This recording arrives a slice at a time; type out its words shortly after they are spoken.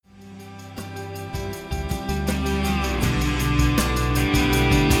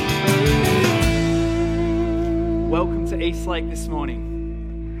East Lake this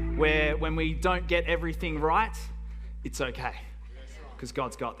morning, where when we don't get everything right, it's okay, because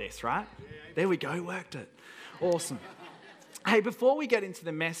God's got this, right? There we go, worked it. Awesome. Hey, before we get into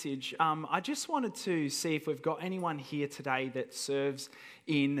the message, I just wanted to see if we've got anyone here today that serves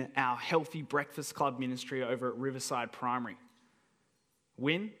in our Healthy Breakfast Club ministry over at Riverside Primary.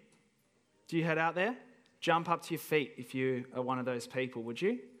 Win, do you head out there? Jump up to your feet if you are one of those people, would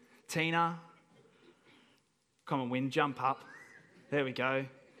you? Tina, come on, Win, jump up. There we go.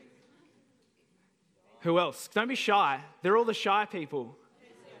 Who else? Don't be shy. They're all the shy people.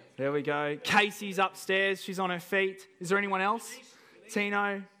 There we go. Casey's upstairs. She's on her feet. Is there anyone else?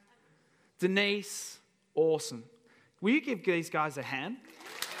 Tino, Denise. Awesome. Will you give these guys a hand?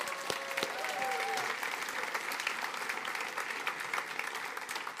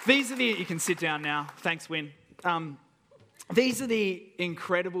 You can sit down now. Thanks, Win. These are the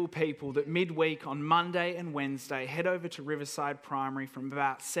incredible people that midweek on Monday and Wednesday head over to Riverside Primary from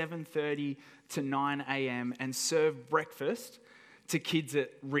about 7:30 to 9 a.m. and serve breakfast to kids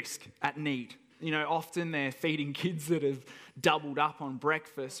at risk, at need. You know, often they're feeding kids that have doubled up on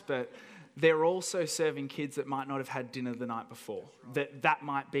breakfast, but they're also serving kids that might not have had dinner the night before. That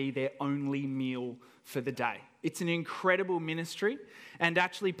might be their only meal for the day. It's an incredible ministry, and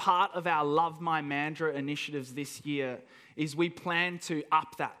actually part of our Love My Mandurah initiatives this year is we plan to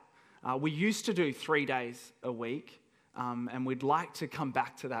up that. We used to do 3 days a week, and we'd like to come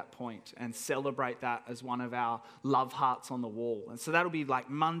back to that point and celebrate that as one of our love hearts on the wall. And so that'll be like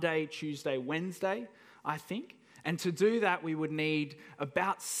Monday, Tuesday, Wednesday, I think. And to do that, we would need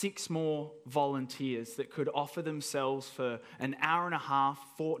about 6 more volunteers that could offer themselves for an hour and a half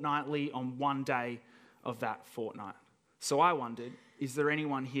fortnightly on one day of that fortnight. So I wondered, is there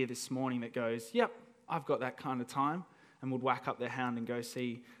anyone here this morning that goes, yep, I've got that kind of time, and would whack up their hand and go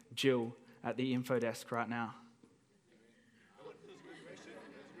see Jill at the info desk right now?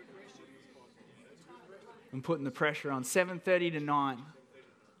 I'm putting the pressure on. 7:30 to 9.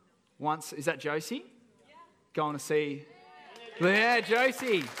 Is that Josie? Going to see. Yeah,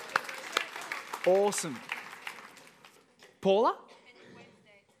 Josie. Awesome. Paula?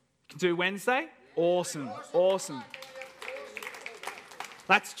 Can do Wednesday? Awesome.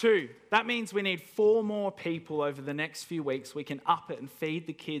 That's 2. That means we need 4 more people over the next few weeks. We can up it and feed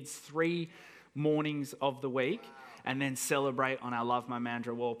the kids 3 mornings of the week and then celebrate on our Love My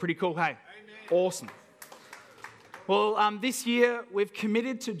Mandurah wall. Pretty cool, hey? Amen. Awesome. Well, this year we've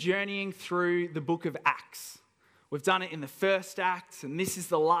committed to journeying through the book of Acts. We've done it in the first act, and this is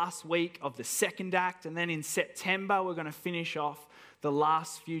the last week of the second act. And then in September, we're going to finish off the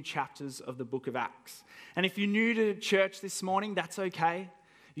last few chapters of the book of Acts. And if you're new to church this morning, that's okay.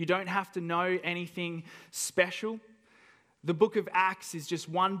 You don't have to know anything special. The book of Acts is just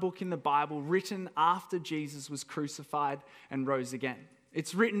one book in the Bible written after Jesus was crucified and rose again.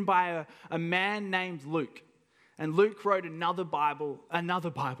 It's written by a man named Luke. And Luke wrote another Bible.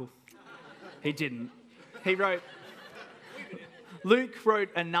 He didn't. Luke wrote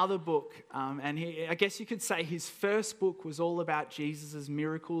another book, and I guess you could say his first book was all about Jesus'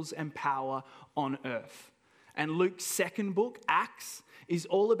 miracles and power on earth. And Luke's second book, Acts, is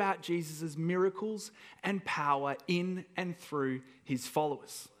all about Jesus' miracles and power in and through his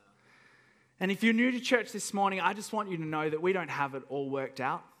followers. And if you're new to church this morning, I just want you to know that we don't have it all worked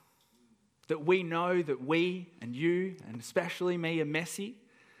out. That we know that we and you, and especially me, are messy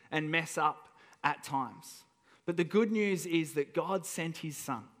and mess up at times. But the good news is that God sent his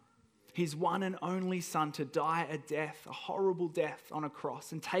son, his one and only son, to die a horrible death on a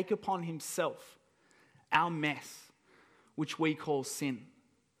cross, and take upon himself our mess, which we call sin.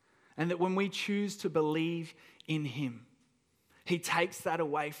 And that when we choose to believe in him, he takes that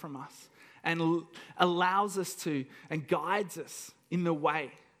away from us and allows us to, and guides us in the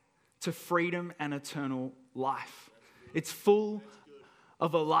way to freedom and eternal life. It's full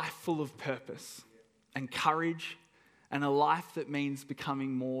of a life full of purpose and courage, and a life that means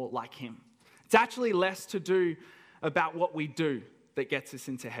becoming more like him. It's actually less to do about what we do that gets us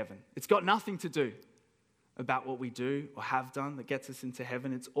into heaven. It's got nothing to do about what we do or have done that gets us into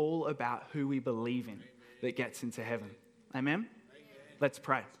heaven. It's all about who we believe in that gets into heaven. Amen? Let's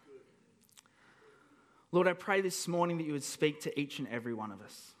pray. Lord, I pray this morning that you would speak to each and every one of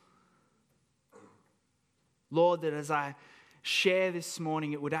us. Lord, that as I share this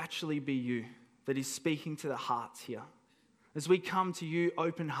morning, it would actually be you that is speaking to the hearts here. As we come to you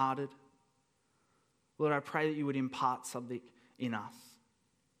open-hearted, Lord, I pray that you would impart something in us.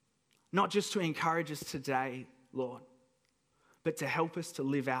 Not just to encourage us today, Lord, but to help us to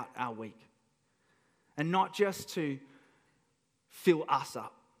live out our week. And not just to fill us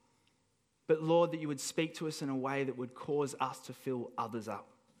up, but Lord, that you would speak to us in a way that would cause us to fill others up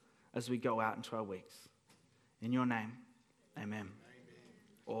as we go out into our weeks. In your name, amen.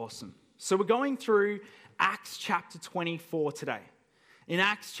 Awesome. So we're going through Acts chapter 24 today. In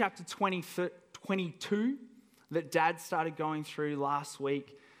Acts chapter 22 that Dad started going through last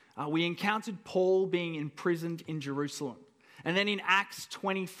week, we encountered Paul being imprisoned in Jerusalem. And then in Acts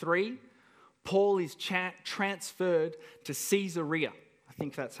 23, Paul is transferred to Caesarea. I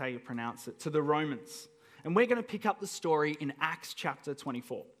think that's how you pronounce it, to the Romans. And we're going to pick up the story in Acts chapter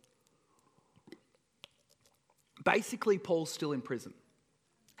 24. Basically, Paul's still in prison.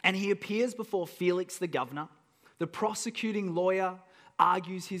 And he appears before Felix the governor. The prosecuting lawyer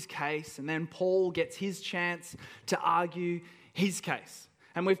argues his case, and then Paul gets his chance to argue his case.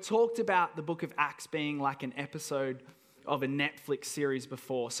 And we've talked about the book of Acts being like an episode of a Netflix series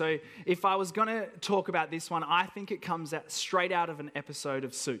before. So if I was going to talk about this one, I think it comes out straight out of an episode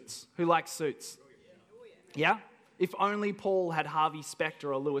of Suits. Who likes Suits? Yeah? If only Paul had Harvey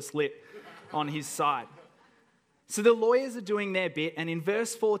Specter or Louis Litt on his side. So the lawyers are doing their bit, and in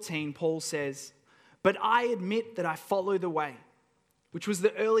verse 14, Paul says, "But I admit that I follow the way," which was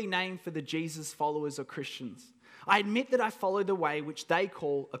the early name for the Jesus followers or Christians. "I admit that I follow the way which they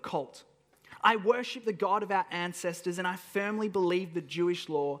call a cult. I worship the God of our ancestors, and I firmly believe the Jewish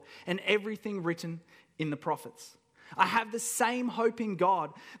law and everything written in the prophets. I have the same hope in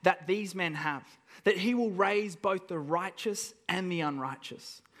God that these men have, that he will raise both the righteous and the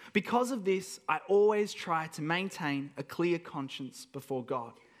unrighteous. Because of this, I always try to maintain a clear conscience before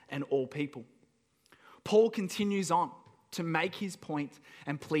God and all people." Paul continues on to make his point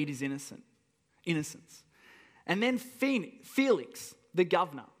and plead his innocence. And then Felix, the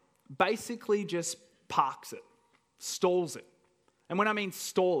governor, basically just parks it, stalls it. And when I mean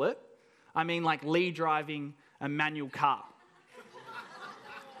stall it, I mean like Lee driving a manual car.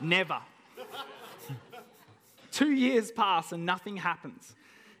 Never. 2 years pass and nothing happens.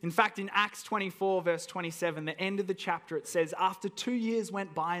 In fact, in Acts 24, verse 27, the end of the chapter, it says, "After 2 years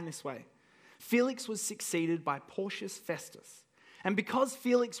went by in this way, Felix was succeeded by Porcius Festus. And because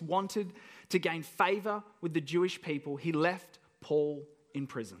Felix wanted to gain favor with the Jewish people, he left Paul in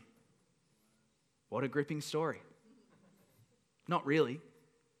prison." What a gripping story. Not really.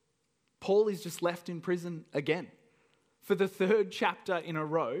 Paul is just left in prison again. For the third chapter in a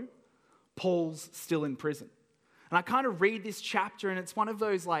row, Paul's still in prison. And I kind of read this chapter, and it's one of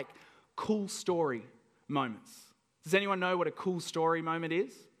those like cool story moments. Does anyone know what a cool story moment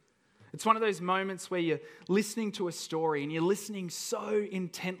is? It's one of those moments where you're listening to a story and you're listening so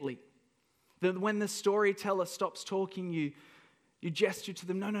intently that when the storyteller stops talking, you gesture to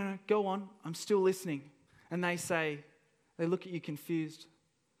them, no, go on, I'm still listening. And they look at you confused.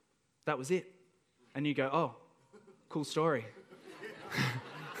 That was it. And you go, "Oh, cool story."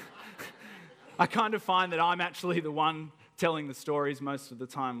 I kind of find that I'm actually the one telling the stories most of the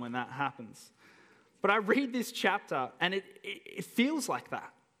time when that happens. But I read this chapter and it feels like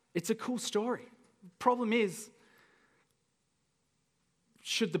that. It's a cool story. Problem is,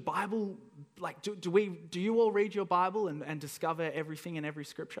 should the Bible, like, do you all read your Bible and discover everything in every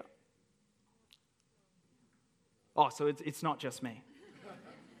scripture? Oh, so it's not just me.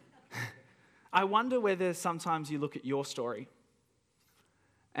 I wonder whether sometimes you look at your story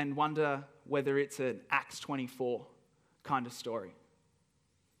and wonder whether it's an Acts 24 kind of story.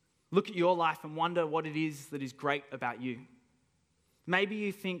 Look at your life and wonder what it is that is great about you. Maybe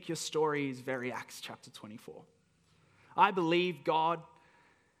you think your story is very Acts chapter 24. I believe God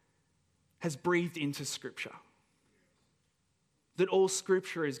has breathed into Scripture. That all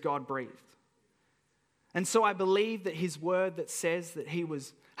Scripture is God-breathed. And so I believe that his word that says that he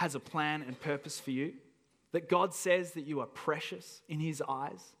has a plan and purpose for you, that God says that you are precious in his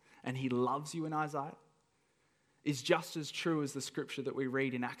eyes and he loves you in his eyes, is just as true as the scripture that we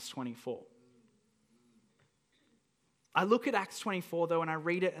read in Acts 24. I look at Acts 24 though and I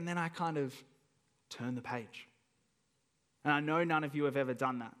read it and then I kind of turn the page. And I know none of you have ever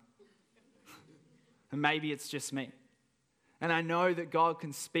done that. And maybe it's just me. And I know that God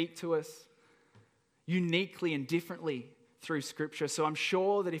can speak to us uniquely and differently through scripture. So I'm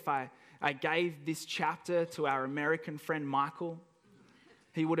sure that if I gave this chapter to our American friend Michael,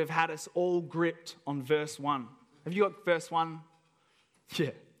 he would have had us all gripped on verse 1. Have you got verse 1?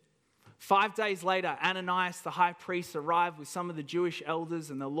 Yeah. 5 days later, Ananias, the high priest, arrived with some of the Jewish elders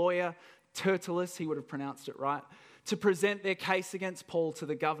and the lawyer, Tertullus, he would have pronounced it right, to present their case against Paul to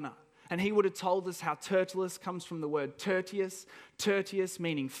the governor. And he would have told us how Tertullus comes from the word Tertius, Tertius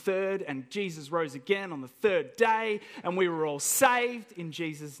meaning third, and Jesus rose again on the third day, and we were all saved in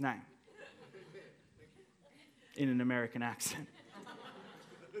Jesus' name. In an American accent.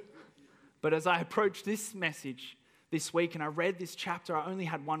 But as I approached this message this week and I read this chapter, I only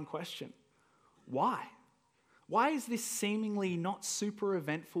had one question. Why? Why is this seemingly not super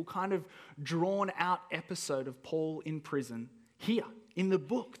eventful, kind of drawn out episode of Paul in prison here in the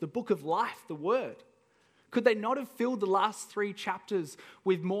book of life, the Word? Could they not have filled the last 3 chapters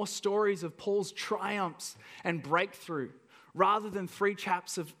with more stories of Paul's triumphs and breakthrough rather than 3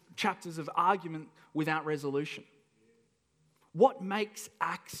 chapters of argument without resolution? What makes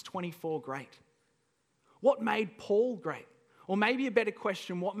Acts 24 great? What made Paul great? Or maybe a better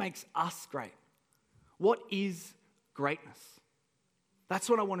question, what makes us great? What is greatness? That's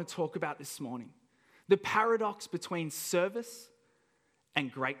what I want to talk about this morning. The paradox between service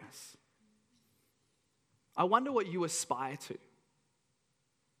and greatness. I wonder what you aspire to.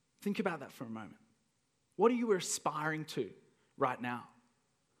 Think about that for a moment. What are you aspiring to right now?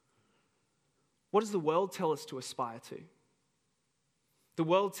 What does the world tell us to aspire to? The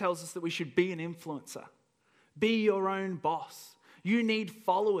world tells us that we should be an influencer. Be your own boss. You need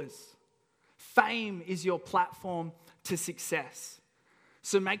followers. Fame is your platform to success.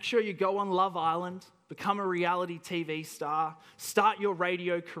 So make sure you go on Love Island, become a reality TV star, start your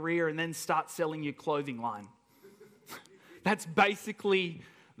radio career, and then start selling your clothing line. That's basically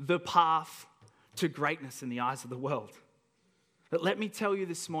the path to greatness in the eyes of the world. But let me tell you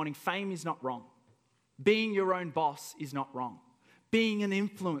this morning, fame is not wrong. Being your own boss is not wrong. Being an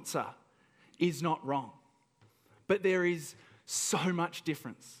influencer is not wrong. But there is so much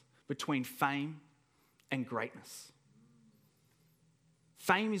difference between fame and greatness.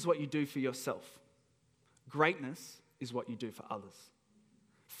 Fame is what you do for yourself. Greatness is what you do for others.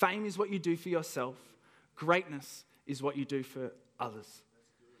 Fame is what you do for yourself. Greatness is what you do for others.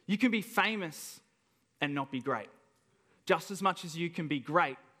 You can be famous and not be great, just as much as you can be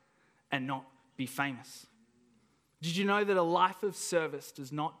great and not be famous. Did you know that a life of service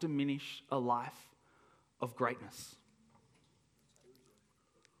does not diminish a life of greatness?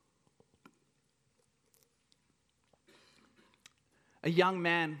 A young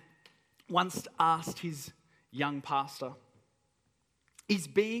man once asked his young pastor, "Is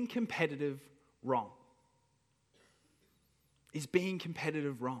being competitive wrong? Is being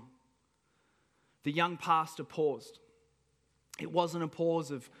competitive wrong?" The young pastor paused. It wasn't a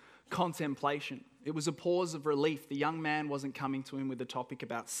pause of contemplation. It was a pause of relief. The young man wasn't coming to him with a topic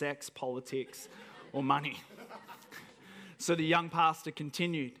about sex, politics, or money. So the young pastor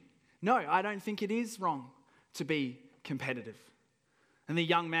continued, "No, I don't think it is wrong to be competitive." And the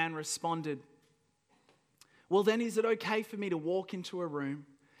young man responded, "Well, then is it okay for me to walk into a room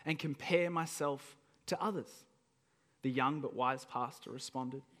and compare myself to others?" The young but wise pastor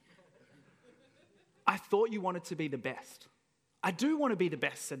responded, "I thought you wanted to be the best." "I do want to be the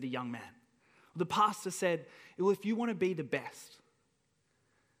best," said the young man. The pastor said, "Well, if you want to be the best,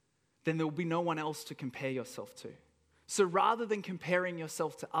 then there will be no one else to compare yourself to. So rather than comparing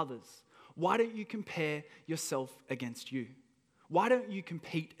yourself to others, why don't you compare yourself against you? Why don't you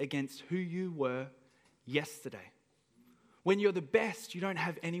compete against who you were yesterday? When you're the best, you don't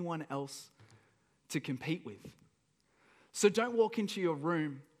have anyone else to compete with. So don't walk into a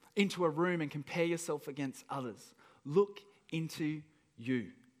room and compare yourself against others. Look into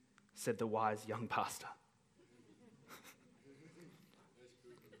you," said the wise young pastor.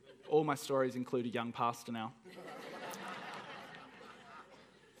 All my stories include a young pastor now.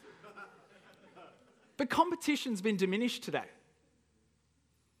 But competition's been diminished today.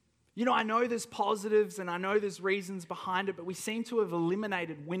 You know, I know there's positives and I know there's reasons behind it, but we seem to have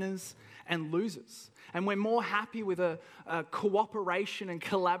eliminated winners and losers. And we're more happy with a cooperation and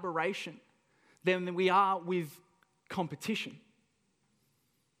collaboration than we are with competition.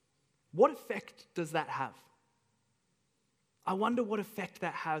 What effect does that have? I wonder what effect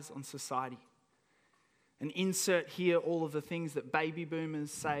that has on society. And insert here all of the things that baby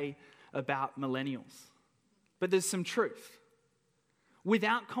boomers say about millennials. But there's some truth.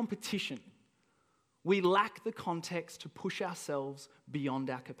 Without competition, we lack the context to push ourselves beyond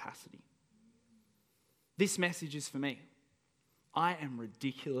our capacity. This message is for me. I am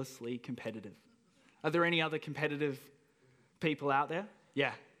ridiculously competitive. Are there any other competitive people out there?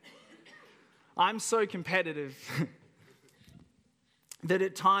 Yeah. I'm so competitive that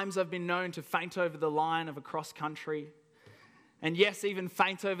at times I've been known to faint over the line of a cross country, and yes, even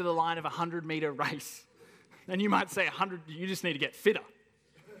faint over the line of a 100-meter race. And you might say 100, you just need to get fitter.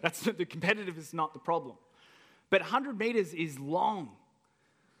 The competitive is not the problem. But 100 meters is long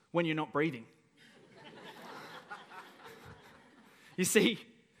when you're not breathing. You see,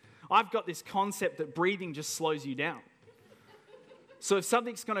 I've got this concept that breathing just slows you down. So if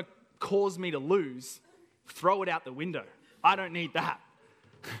something's going to cause me to lose, throw it out the window. I don't need that.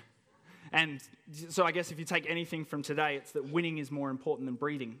 And so I guess if you take anything from today, it's that winning is more important than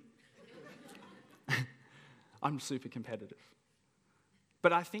breathing. I'm super competitive.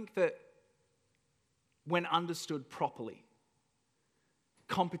 But I think that when understood properly,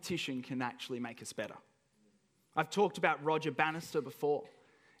 competition can actually make us better. I've talked about Roger Bannister before.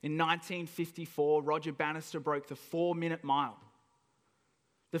 In 1954, Roger Bannister broke the 4-minute mile.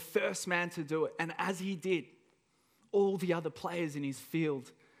 The first man to do it. And as he did, all the other players in his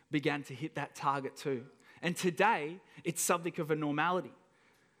field began to hit that target too. And today, it's something of a normality.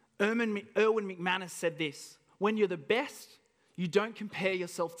 Erwin McManus said this: when you're the best, you don't compare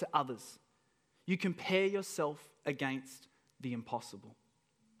yourself to others. You compare yourself against the impossible.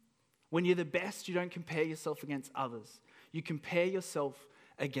 When you're the best, you don't compare yourself against others. You compare yourself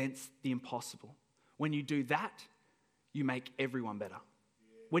against the impossible. When you do that, you make everyone better.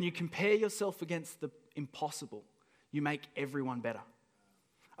 When you compare yourself against the impossible, you make everyone better.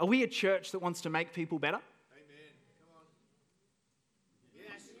 Are we a church that wants to make people better? Amen. Come on.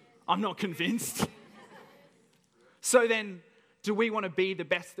 Yes. I'm not convinced. So then, do we want to be the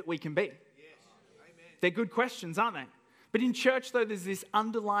best that we can be? Yes. Amen. They're good questions, aren't they? But in church, though, there's this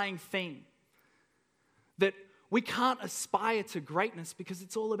underlying theme that we can't aspire to greatness because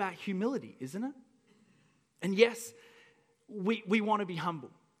it's all about humility, isn't it? And yes, we want to be humble.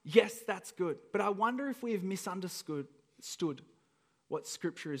 Yes, that's good. But I wonder if we have misunderstood what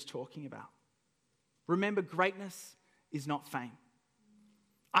Scripture is talking about. Remember, greatness is not fame.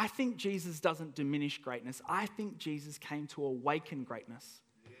 I think Jesus doesn't diminish greatness. I think Jesus came to awaken greatness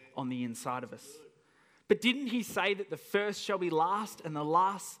on the inside of us. But didn't he say that the first shall be last and the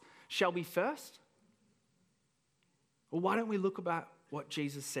last shall be first? Well, why don't we look about what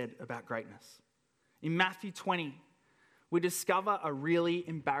Jesus said about greatness? In Matthew 20, we discover a really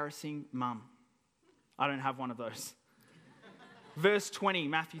embarrassing mum. I don't have one of those. Verse 20,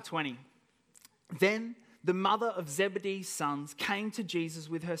 Matthew 20. Then the mother of Zebedee's sons came to Jesus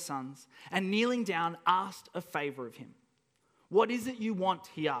with her sons and kneeling down asked a favor of him. "What is it you want?"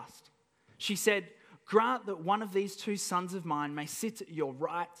 he asked. She said, "Grant that one of these 2 sons of mine may sit at your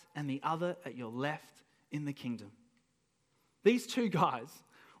right and the other at your left in the kingdom." These 2 guys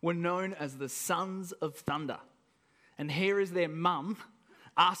were known as the Sons of Thunder. And here is their mum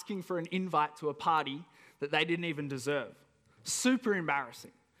asking for an invite to a party that they didn't even deserve. Super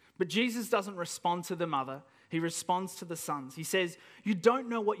embarrassing. But Jesus doesn't respond to the mother. He responds to the sons. He says, "You don't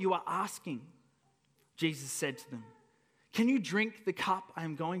know what you are asking." Jesus said to them, "Can you drink the cup I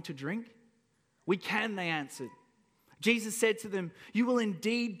am going to drink?" "We can," they answered. Jesus said to them, "You will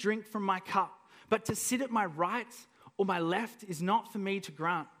indeed drink from my cup, but to sit at my right or my left is not for me to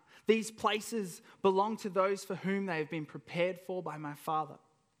grant. These places belong to those for whom they have been prepared for by my Father."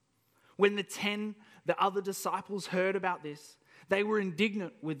 When the other disciples heard about this, they were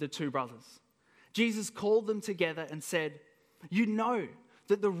indignant with the 2 brothers. Jesus called them together and said, "You know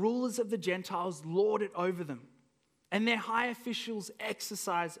that the rulers of the Gentiles lord it over them, and their high officials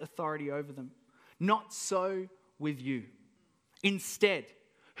exercise authority over them. Not so with you. Instead,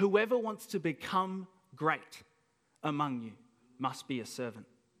 whoever wants to become great among you must be a servant.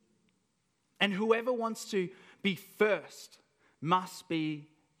 And whoever wants to be first must be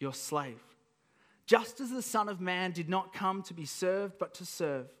your slave. Just as the Son of Man did not come to be served, but to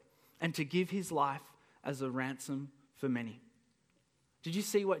serve, and to give his life as a ransom for many." Did you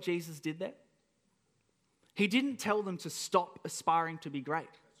see what Jesus did there? He didn't tell them to stop aspiring to be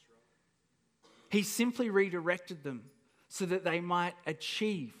great. He simply redirected them so that they might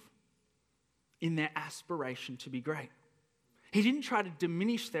achieve in their aspiration to be great. He didn't try to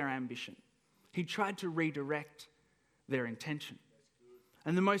diminish their ambition. He tried to redirect their intention.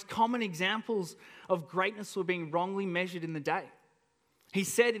 And the most common examples of greatness were being wrongly measured in the day. He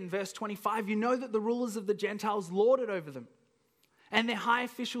said in verse 25, "You know that the rulers of the Gentiles lord it over them, and their high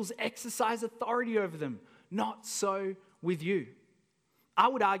officials exercise authority over them. Not so with you." I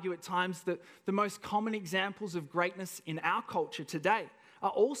would argue at times that the most common examples of greatness in our culture today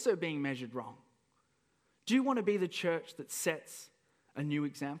are also being measured wrong. Do you want to be the church that sets a new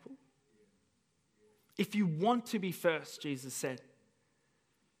example? If you want to be first, Jesus said,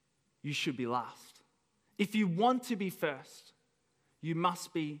 you should be last. If you want to be first, you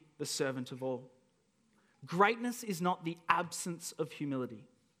must be the servant of all. Greatness is not the absence of humility.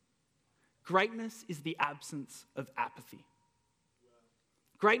 Greatness is the absence of apathy.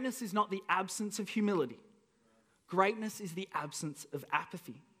 Greatness is not the absence of humility. Greatness is the absence of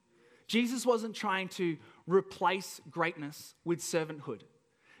apathy. Jesus wasn't trying to replace greatness with servanthood.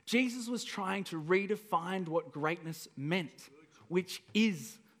 Jesus was trying to redefine what greatness meant, which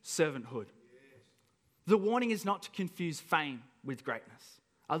is servanthood. The warning is not to confuse fame with greatness.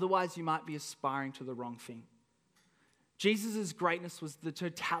 Otherwise, you might be aspiring to the wrong thing. Jesus' greatness was the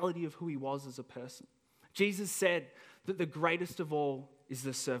totality of who he was as a person. Jesus said that the greatest of all is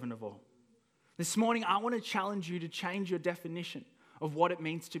the servant of all. This morning, I want to challenge you to change your definition of what it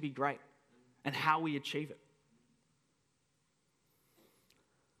means to be great and how we achieve it.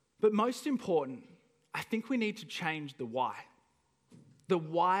 But most important, I think we need to change the why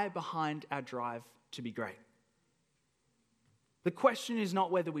behind our drive to be great. The question is not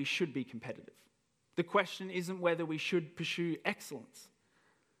whether we should be competitive. The question isn't whether we should pursue excellence.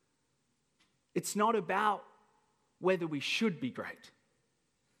 It's not about whether we should be great.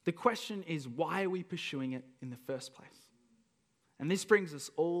 The question is, why are we pursuing it in the first place? And this brings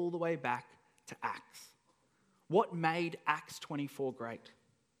us all the way back to Acts. What made Acts 24 great?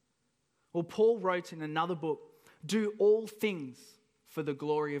 Well, Paul wrote in another book, do all things for the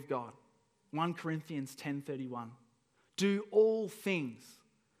glory of God. 1 Corinthians 10:31. Do all things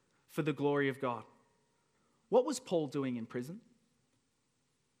for the glory of God. What was Paul doing in prison?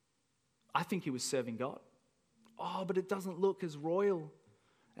 I think he was serving God. Oh, but it doesn't look as royal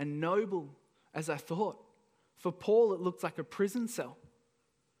and noble as I thought. For Paul, it looked like a prison cell.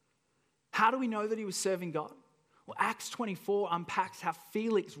 How do we know that he was serving God? Well, Acts 24 unpacks how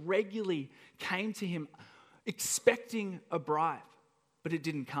Felix regularly came to him expecting a bribe, but it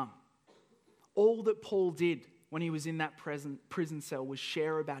didn't come. All that Paul did when he was in that prison cell was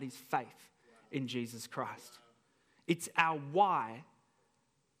share about his faith in Jesus Christ. It's our why.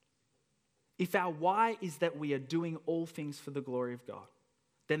 If our why is that we are doing all things for the glory of God,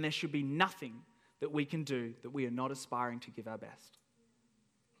 then there should be nothing that we can do that we are not aspiring to give our best.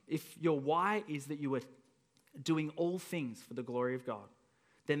 If your why is that you are doing all things for the glory of God,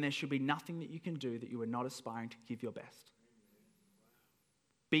 then there should be nothing that you can do that you are not aspiring to give your best.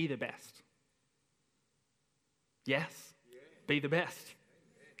 Be the best. Yes, be the best.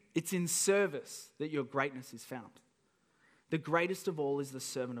 It's in service that your greatness is found. The greatest of all is the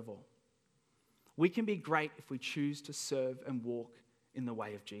servant of all. We can be great if we choose to serve and walk in the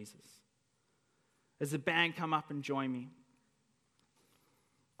way of Jesus. As the band come up and join me,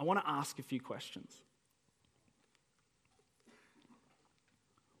 I want to ask a few questions.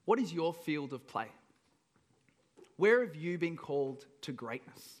 What is your field of play? Where have you been called to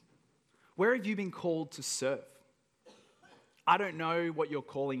greatness? Where have you been called to serve? I don't know what your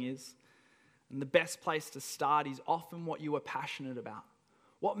calling is, and the best place to start is often what you are passionate about.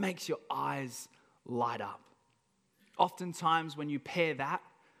 What makes your eyes light up? Oftentimes when you pair that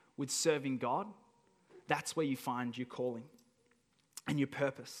with serving God, that's where you find your calling and your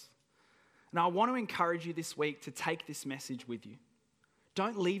purpose. And I want to encourage you this week to take this message with you.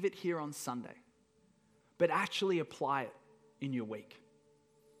 Don't leave it here on Sunday, but actually apply it in your week.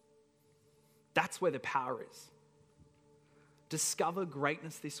 That's where the power is. Discover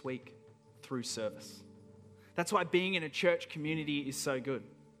greatness this week through service. That's why being in a church community is so good,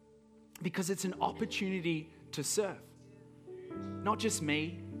 because it's an opportunity to serve. Not just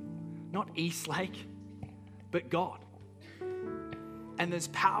me, not Eastlake, but God. And there's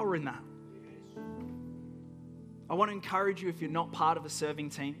power in that. I want to encourage you, if you're not part of a serving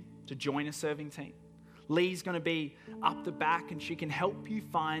team, to join a serving team. Lee's going to be up the back and she can help you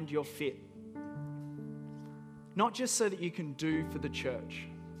find your fit. Not just so that you can do for the church,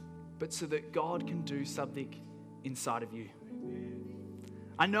 but so that God can do something inside of you.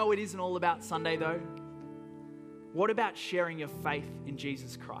 I know it isn't all about Sunday though. What about sharing your faith in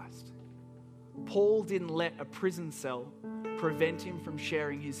Jesus Christ? Paul didn't let a prison cell prevent him from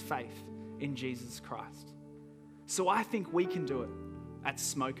sharing his faith in Jesus Christ. So I think we can do it at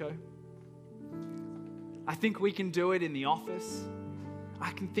Smoko. I think we can do it in the office.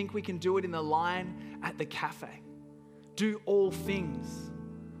 I think we can do it in the line at the cafe. Do all things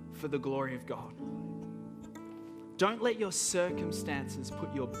for the glory of God. Don't let your circumstances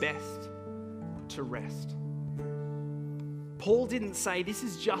put your best to rest. Paul didn't say this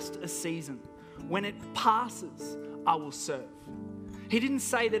is just a season. When it passes, I will serve. He didn't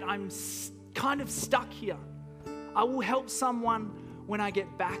say that I'm kind of stuck here. I will help someone when I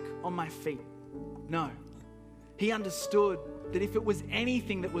get back on my feet. No. He understood that if it was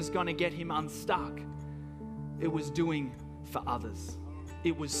anything that was going to get him unstuck, it was doing for others.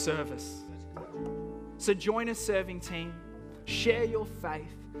 It was service. So join a serving team, share your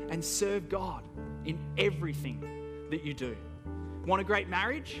faith, and serve God in everything that you do. Want a great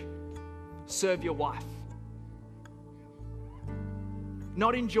marriage? Serve your wife.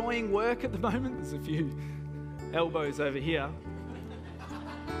 Not enjoying work at the moment? There's a few elbows over here.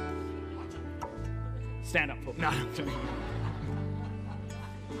 Stand up for. No, I'm joking.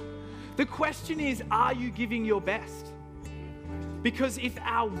 The question is, are you giving your best? Because if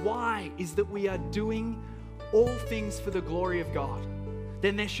our why is that we are doing all things for the glory of God,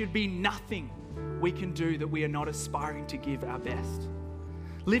 then there should be nothing we can do that we are not aspiring to give our best.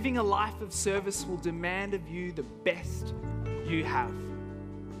 Living a life of service will demand of you the best you have.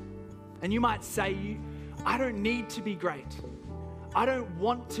 And you might say, I don't need to be great. I don't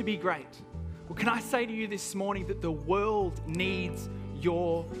want to be great. Well, can I say to you this morning that the world needs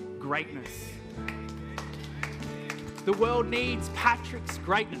your greatness? The world needs Patrick's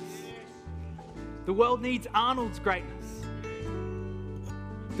greatness. The world needs Arnold's greatness.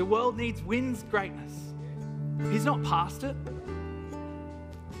 The world needs Wynn's greatness. He's not past it.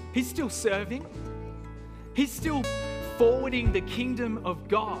 He's still serving. He's still forwarding the kingdom of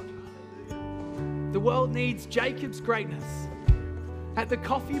God. The world needs Jacob's greatness at the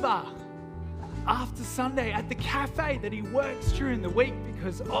coffee bar, after Sunday, at the cafe that he works during the week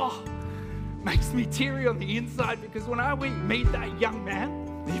because, makes me teary on the inside because when I meet that young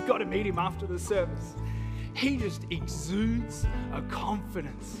man, you've got to meet him after the service, he just exudes a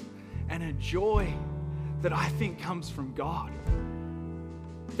confidence and a joy that I think comes from God.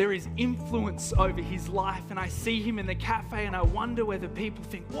 There is influence over his life, and I see him in the cafe and I wonder whether people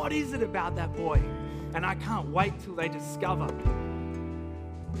think, what is it about that boy? And I can't wait till they discover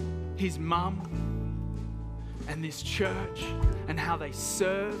his mum and this church and how they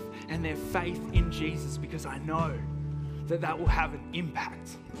serve and their faith in Jesus, because I know that that will have an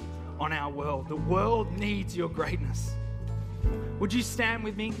impact on our world. The world needs your greatness. Would you stand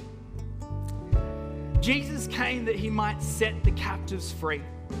with me? Jesus came that he might set the captives free.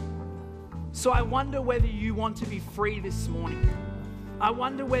 So I wonder whether you want to be free this morning. I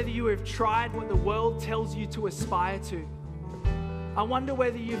wonder whether you have tried what the world tells you to aspire to. I wonder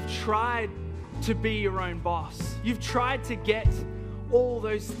whether you've tried to be your own boss. You've tried to get all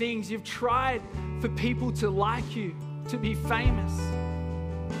those things. You've tried for people to like you, to be famous,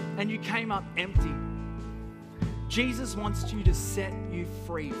 and you came up empty. Jesus wants you to set you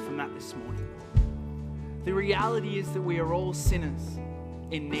free from that this morning. The reality is that we are all sinners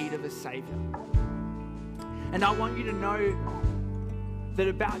in need of a Savior. And I want you to know that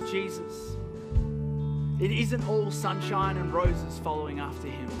about Jesus, it isn't all sunshine and roses following after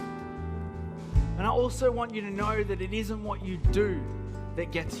him. And I also want you to know that it isn't what you do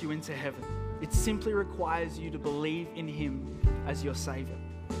that gets you into heaven. It simply requires you to believe in him as your Savior.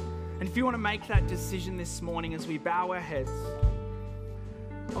 And if you want to make that decision this morning as we bow our heads,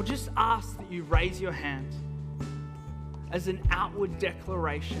 I'll just ask that you raise your hand as an outward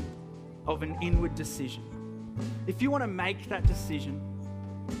declaration of an inward decision. If you want to make that decision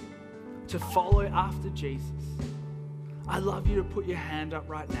to follow after Jesus, I'd love you to put your hand up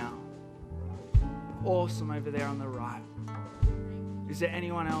right now. Awesome, over there on the right. Is there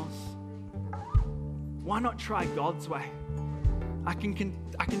anyone else? Why not try God's way? I can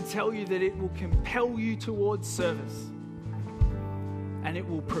tell you that it will compel you towards service and it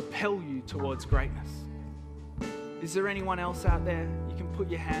will propel you towards greatness. Is there anyone else out there? You can put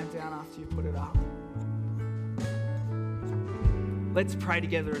your hand down after you put it up. Let's pray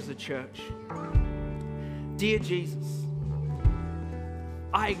together as a church. Dear Jesus,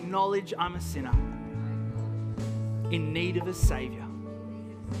 I acknowledge I'm a sinner in need of a Savior.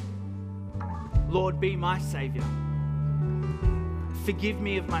 Lord, be my Savior. Forgive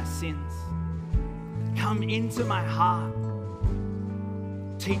me of my sins. Come into my heart.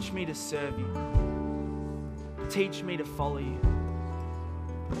 Teach me to serve you. Teach me to follow you.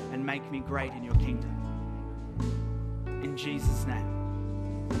 And make me great in your kingdom. In Jesus'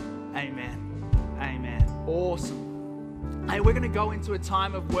 name. Amen. Amen. Awesome. Hey, we're going to go into a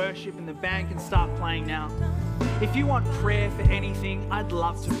time of worship and the band can start playing now. If you want prayer for anything, I'd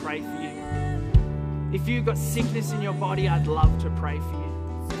love to pray for you. If you've got sickness in your body, I'd love to pray for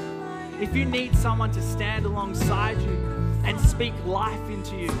you. If you need someone to stand alongside you and speak life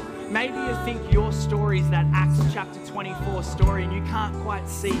into you, maybe you think your story is that Acts chapter 24 story and you can't quite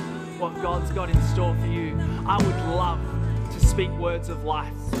see what God's got in store for you. I would love to speak words of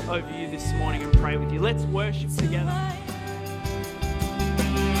life over you this morning and pray with you. Let's worship together.